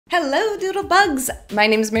Hello, Doodle Bugs! My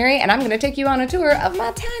name is Mary, and I'm gonna take you on a tour of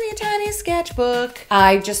my tiny, tiny sketchbook.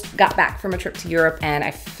 I just got back from a trip to Europe, and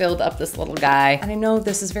I filled up this little guy. And I know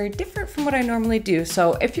this is very different from what I normally do,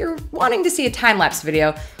 so if you're wanting to see a time-lapse video,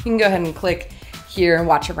 you can go ahead and click here and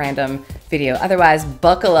watch a random video. Otherwise,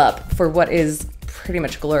 buckle up for what is pretty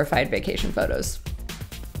much glorified vacation photos.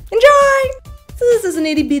 Enjoy! So this is an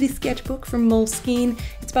itty bitty sketchbook from Moleskine.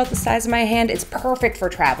 It's about the size of my hand. It's perfect for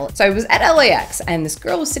travel. So I was at LAX and this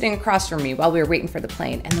girl was sitting across from me while we were waiting for the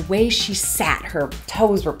plane, and the way she sat, her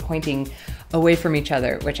toes were pointing away from each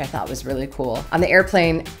other, which I thought was really cool. On the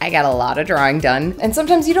airplane, I got a lot of drawing done, and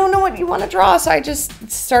sometimes you don't know what you want to draw, so I just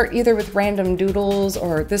start either with random doodles,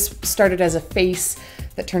 or this started as a face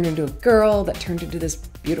that turned into a girl, that turned into this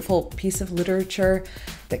beautiful piece of literature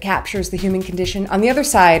that captures the human condition. On the other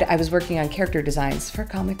side, I was working on character designs for a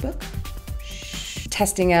comic book,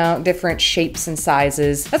 testing out different shapes and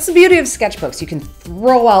sizes. That's the beauty of sketchbooks. You can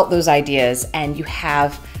throw out those ideas and you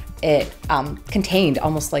have it contained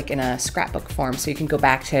almost like in a scrapbook form, so you can go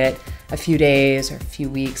back to it a few days or a few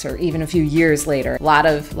weeks or even a few years later. A lot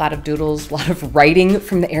of doodles, a lot of writing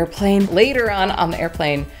from the airplane. Later on the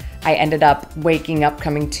airplane, I ended up waking up,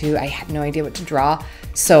 I had no idea what to draw.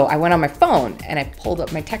 So I went on my phone and I pulled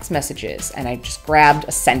up my text messages and I just grabbed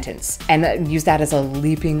a sentence and used that as a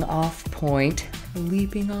leaping off point.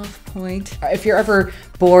 If you're ever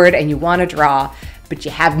bored and you want to draw, but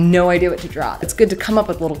you have no idea what to draw, it's good to come up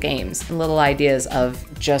with little games and little ideas of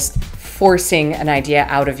just forcing an idea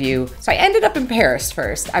out of you. So I ended up in Paris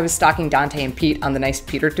first. I was stalking Dante and Pete on the Nice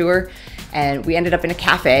Peter tour, and we ended up in a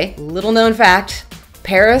cafe. Little known fact,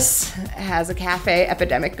 Paris has a cafe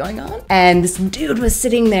epidemic going on, and this dude was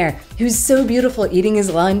sitting there. He was so beautiful, eating his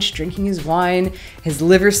lunch, drinking his wine, his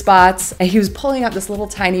liver spots, and he was pulling out this little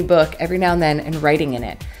tiny book every now and then and writing in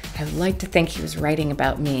it. I would like to think he was writing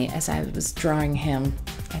about me as I was drawing him.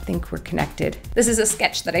 I think we're connected. This is a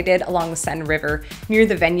sketch that I did along the Seine River near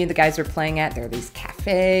the venue the guys were playing at. There are these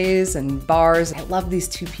cafes and bars. I love these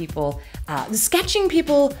two people. Sketching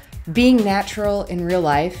people being natural in real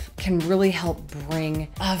life can really help bring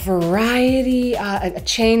a variety, a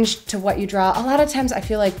change to what you draw. A lot of times I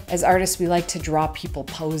feel like as artists, we like to draw people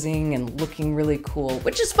posing and looking really cool,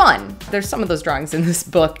 which is fun. There's some of those drawings in this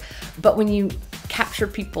book, but when you capture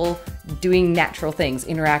people doing natural things,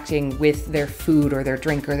 interacting with their food or their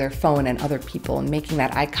drink or their phone and other people and making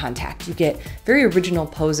that eye contact, you get very original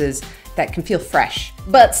poses that can feel fresh.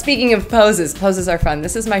 But speaking of poses, poses are fun.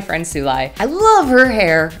 This is my friend Sulai. I love her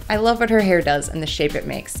hair. I love what her hair does and the shape it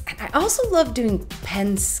makes. And I also love doing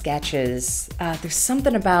pen sketches. There's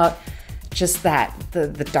something about just that, the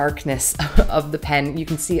darkness of the pen. You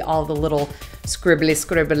can see all the little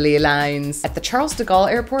scribbly lines. At the Charles de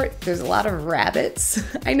Gaulle airport, there's a lot of rabbits,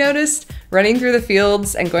 I noticed, running through the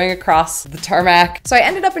fields and going across the tarmac. So I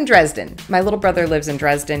ended up in Dresden. My little brother lives in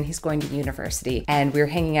Dresden. He's going to university, and we were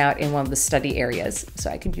hanging out in one of the study areas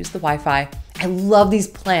so I could use the Wi-Fi. I love these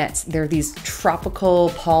plants. They're these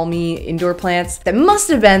tropical, palmy indoor plants that must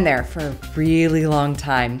have been there for a really long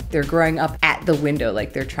time. They're growing up at the window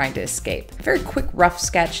like they're trying to escape. Very quick, rough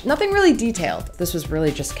sketch, nothing really detailed. This was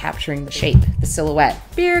really just capturing the shape, the silhouette.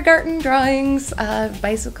 Beer garden drawings,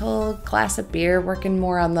 bicycle, glass of beer, working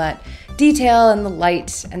more on that detail and the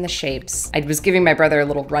light and the shapes. I was giving my brother a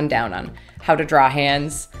little rundown on how to draw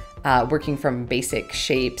hands, working from basic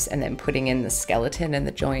shapes and then putting in the skeleton and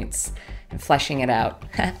the joints and fleshing it out.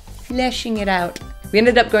 Fleshing it out. We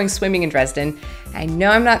ended up going swimming in Dresden. I know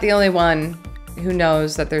I'm not the only one who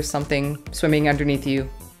knows that there's something swimming underneath you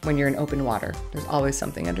when you're in open water. There's always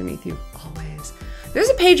something underneath you, always. There's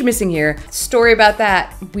a page missing here. Story about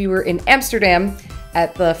that. We were in Amsterdam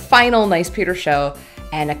at the final Nice Peter show,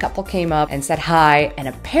 and a couple came up and said hi, and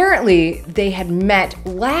apparently they had met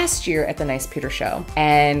last year at the Nice Peter show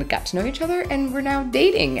and got to know each other and were now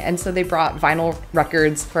dating. And so they brought vinyl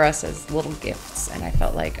records for us as little gifts, and I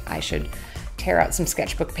felt like I should tear out some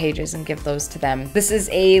sketchbook pages and give those to them. This is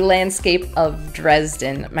a landscape of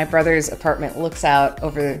Dresden. My brother's apartment looks out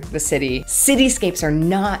over the city. Cityscapes are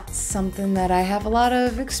not something that I have a lot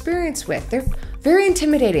of experience with. They're very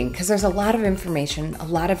intimidating because there's a lot of information, a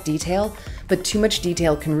lot of detail, but too much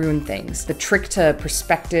detail can ruin things. The trick to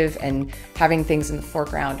perspective and having things in the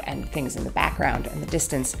foreground and things in the background and the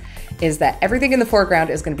distance is that everything in the foreground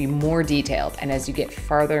is going to be more detailed, and as you get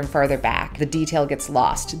farther and farther back, the detail gets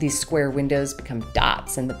lost. These square windows become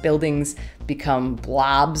dots and the buildings become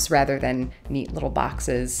blobs rather than neat little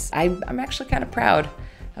boxes. I'm actually kind of proud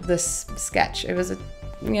of this sketch. It was a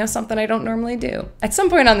you know, something I don't normally do. At some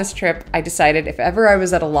point on this trip, I decided if ever I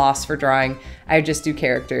was at a loss for drawing, I would just do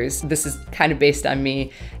characters. This is kind of based on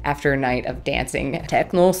me after a night of dancing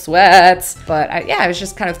techno sweats. But I was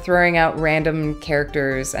just kind of throwing out random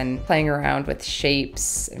characters and playing around with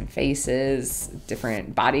shapes and faces,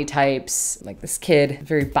 different body types, like this kid,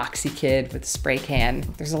 very boxy kid with a spray can.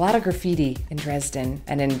 There's a lot of graffiti in Dresden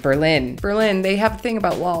and in Berlin. Berlin, they have a thing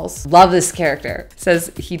about walls. Love this character.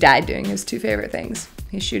 Says he died doing his two favorite things.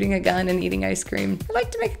 He's shooting a gun and eating ice cream. I'd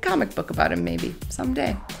like to make a comic book about him maybe,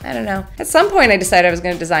 someday. I don't know. At some point I decided I was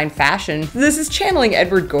gonna design fashion. This is channeling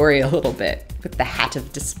Edward Gorey a little bit. With the hat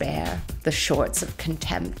of despair, the shorts of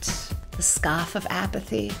contempt, the scarf of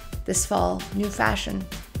apathy. This fall, new fashion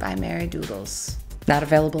by Mary Doodles. Not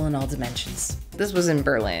available in all dimensions. This was in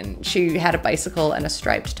Berlin. She had a bicycle and a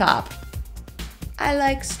striped top. I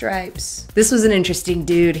like stripes. This was an interesting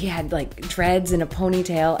dude. He had like dreads and a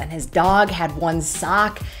ponytail, and his dog had one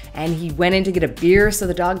sock, and he went in to get a beer, so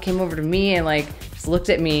the dog came over to me and like just looked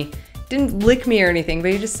at me. Didn't lick me or anything,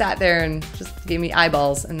 but he just sat there and just gave me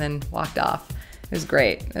eyeballs and then walked off. It was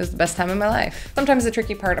great. It was the best time of my life. Sometimes the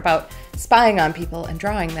tricky part about spying on people and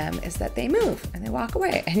drawing them is that they move and they walk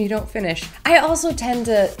away and you don't finish. I also tend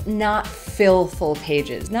to not fill full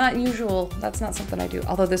pages. Not usual, that's not something I do.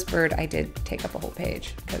 Although this bird, I did take up a whole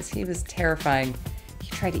page because he was terrifying. He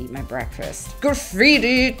tried to eat my breakfast.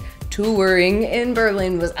 Graffiti touring in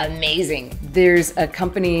Berlin was amazing. There's a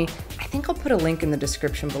company, I think I'll put a link in the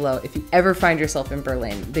description below. If you ever find yourself in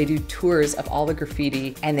Berlin, they do tours of all the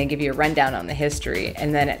graffiti and they give you a rundown on the history.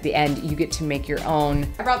 And then at the end, you get to make your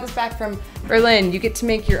own. I brought this back from Berlin. You get to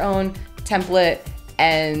make your own template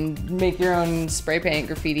and make your own spray paint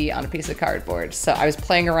graffiti on a piece of cardboard. So I was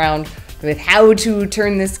playing around with how to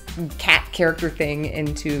turn this cat character thing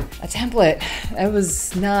into a template. That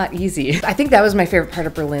was not easy. I think that was my favorite part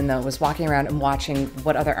of Berlin though, was walking around and watching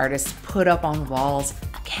what other artists put up on walls.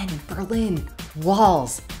 Again, Berlin,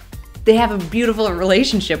 walls. They have a beautiful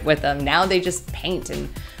relationship with them. Now they just paint and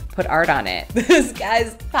put art on it. This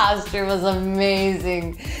guy's posture was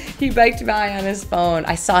amazing. He biked by on his phone.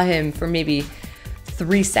 I saw him for maybe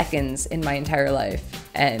 3 seconds in my entire life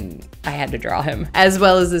and I had to draw him. As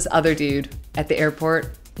well as this other dude at the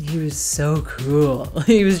airport. He was so cool.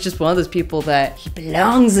 He was just one of those people that he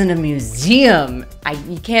belongs in a museum.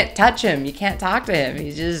 You can't touch him, you can't talk to him.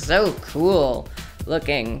 He's just so cool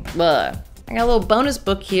looking. Ugh. I got a little bonus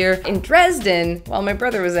book here. In Dresden, while my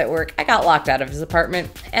brother was at work, I got locked out of his apartment,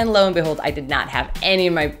 and lo and behold, I did not have any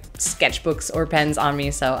of my sketchbooks or pens on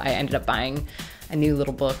me, so I ended up buying a new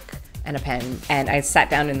little book and a pen, and I sat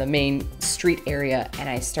down in the main street area and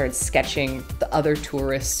I started sketching the other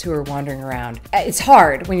tourists who are wandering around. It's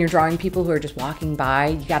hard when you're drawing people who are just walking by.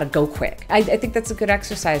 You gotta go quick. I think that's a good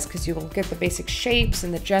exercise because you'll get the basic shapes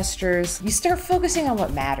and the gestures. You start focusing on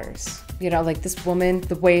what matters. You know, like this woman,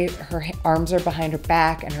 the way her arms are behind her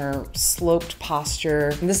back and her sloped posture.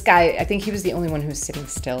 And this guy, I think he was the only one who was sitting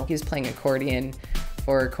still. He was playing accordion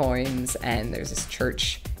for coins, and there's this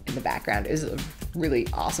church in the background. It was a really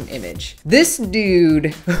awesome image. This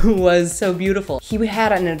dude was so beautiful. He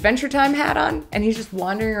had an Adventure Time hat on, and he's just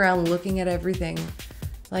wandering around looking at everything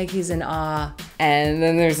like he's in awe. And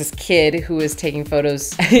then there's this kid who was taking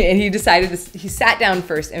photos and he sat down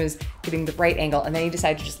first and was getting the right angle, and then he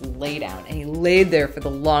decided to just lay down, and he laid there for the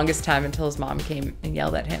longest time until his mom came and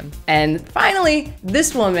yelled at him. And finally,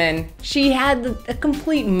 this woman, she had a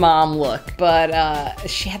complete mom look, but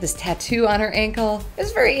she had this tattoo on her ankle. It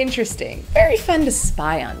was very interesting. Very fun to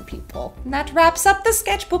spy on people. And that wraps up the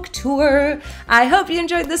sketchbook tour. I hope you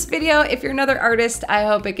enjoyed this video. If you're another artist, I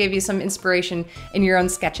hope it gave you some inspiration in your own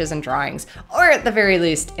sketches and drawings, or at the very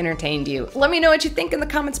least, entertained you. Let me know what you think in the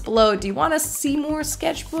comments below. Do you want to see more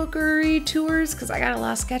sketchbookery tours? Because I got a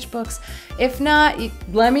lot of sketchbooks. If not,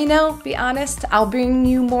 let me know. Be honest. I'll bring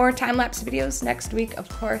you more time-lapse videos next week, of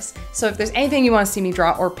course. So if there's anything you want to see me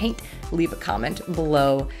draw or paint, leave a comment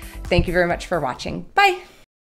below. Thank you very much for watching. Bye!